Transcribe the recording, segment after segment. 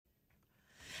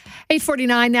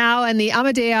8:49 now, and the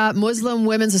Ahmadiyya Muslim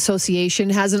Women's Association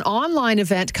has an online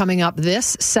event coming up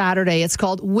this Saturday. It's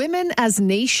called Women as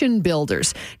Nation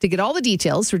Builders. To get all the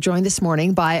details, we're joined this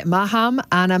morning by Maham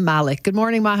Anna Malik. Good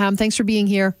morning, Maham. Thanks for being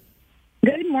here.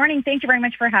 Good morning. Thank you very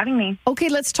much for having me. Okay,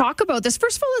 let's talk about this.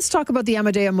 First of all, let's talk about the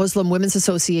Ahmadiyya Muslim Women's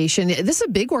Association. This is a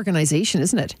big organization,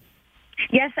 isn't it?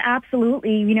 Yes,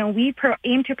 absolutely. You know, we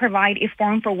aim to provide a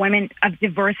forum for women of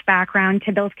diverse background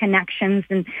to build connections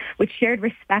and with shared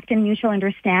respect and mutual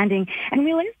understanding. And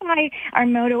we live by our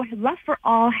motto, love for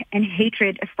all and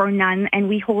hatred for none. And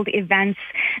we hold events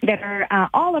that are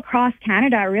all across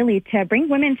Canada, really, to bring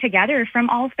women together from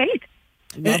all faiths.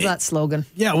 Love that slogan.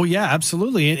 Yeah, well, yeah,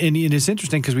 absolutely. And it's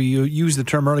interesting because we used the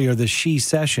term earlier, the She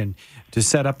Session, to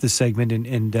set up the segment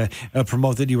and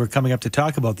promote that you were coming up to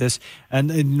talk about this.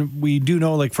 And we do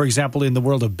know, like, for example, in the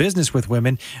world of business with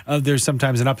women, there's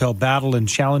sometimes an uphill battle and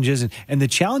challenges. And the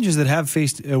challenges that have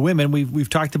faced women, we've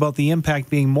talked about the impact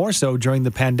being more so during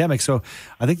the pandemic. So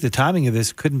I think the timing of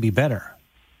this couldn't be better.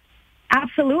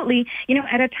 Absolutely. You know,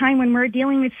 at a time when we're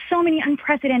dealing with so many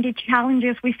unprecedented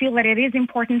challenges, we feel that it is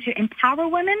important to empower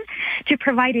women, to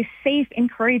provide a safe,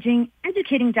 encouraging,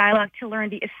 educating dialogue to learn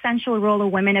the essential role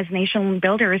of women as nation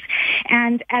builders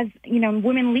and as, you know,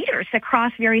 women leaders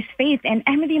across various faiths. And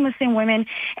Ahmadiyya Muslim women,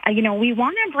 we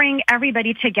want to bring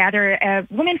everybody together,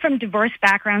 women from diverse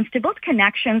backgrounds, to build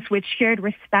connections with shared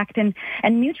respect and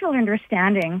mutual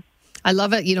understanding. I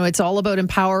love it. You know, it's all about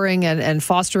empowering and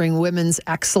fostering women's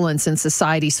excellence in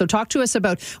society. So talk to us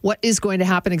about what is going to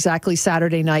happen exactly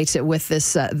Saturday night with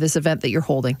this event that you're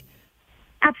holding.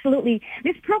 Absolutely.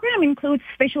 This program includes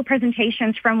special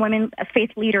presentations from women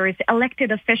faith leaders,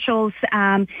 elected officials,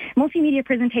 multimedia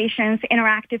presentations,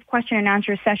 interactive question and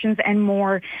answer sessions, and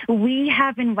more. We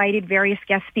have invited various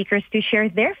guest speakers to share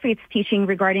their faith teaching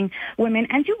regarding women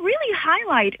and to really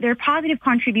highlight their positive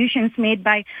contributions made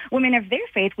by women of their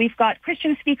faith. We've got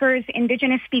Christian speakers,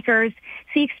 Indigenous speakers,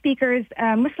 Sikh speakers,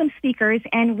 Muslim speakers,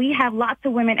 and we have lots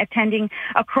of women attending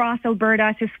across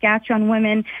Alberta, Saskatchewan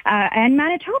women, and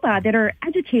Manitoba that are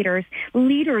educators,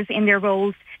 leaders in their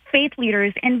roles, faith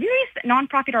leaders, and various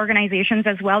nonprofit organizations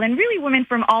as well, and really women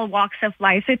from all walks of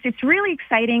life. So it's really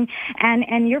exciting,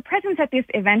 and your presence at this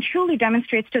event truly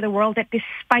demonstrates to the world that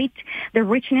despite the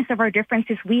richness of our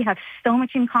differences, we have so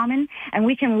much in common, and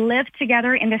we can live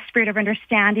together in the spirit of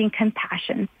understanding,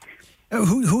 compassion.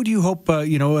 Who do you hope,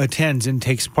 attends and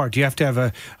takes part? Do you have to have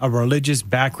a religious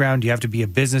background? Do you have to be a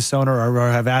business owner or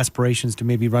have aspirations to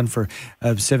maybe run for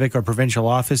a civic or provincial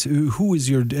office? Who is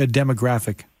your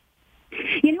demographic?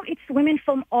 You know, it's women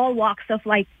from all walks of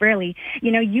life, really.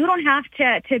 You know, you don't have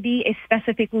to be a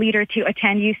specific leader to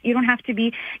attend. You don't have to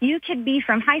be, you could be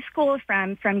from high school,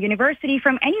 from university,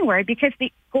 from anywhere, because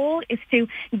the goal is to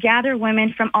gather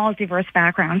women from all diverse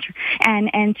backgrounds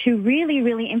and to really,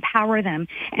 really empower them.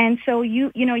 And so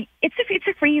it's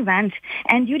a free event.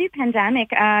 And due to pandemic,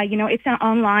 it's an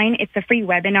online, it's a free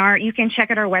webinar. You can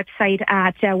check out our website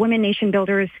at Women Nation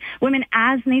Builders,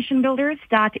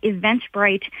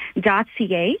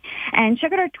 womenasnationbuilders.eventbrite.ca, and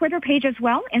check out our Twitter page as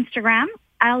well, Instagram,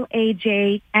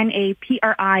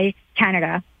 LAJNAPRI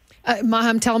Canada.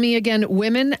 Maham, tell me again,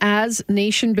 Women as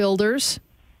Nation Builders.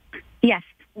 Yes.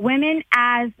 Women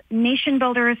as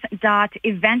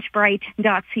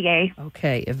nationbuilders.eventbrite.ca.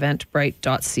 Okay,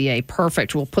 eventbrite.ca.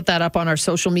 Perfect. We'll put that up on our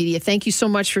social media. Thank you so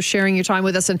much for sharing your time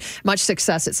with us and much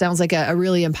success. It sounds like a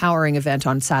really empowering event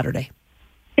on Saturday.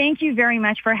 Thank you very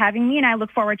much for having me, and I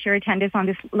look forward to your attendance on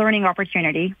this learning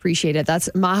opportunity. Appreciate it. That's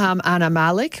Maham Anna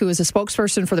Malik, who is a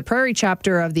spokesperson for the Prairie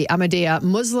chapter of the Ahmadiyya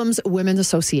Muslims Women's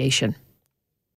Association.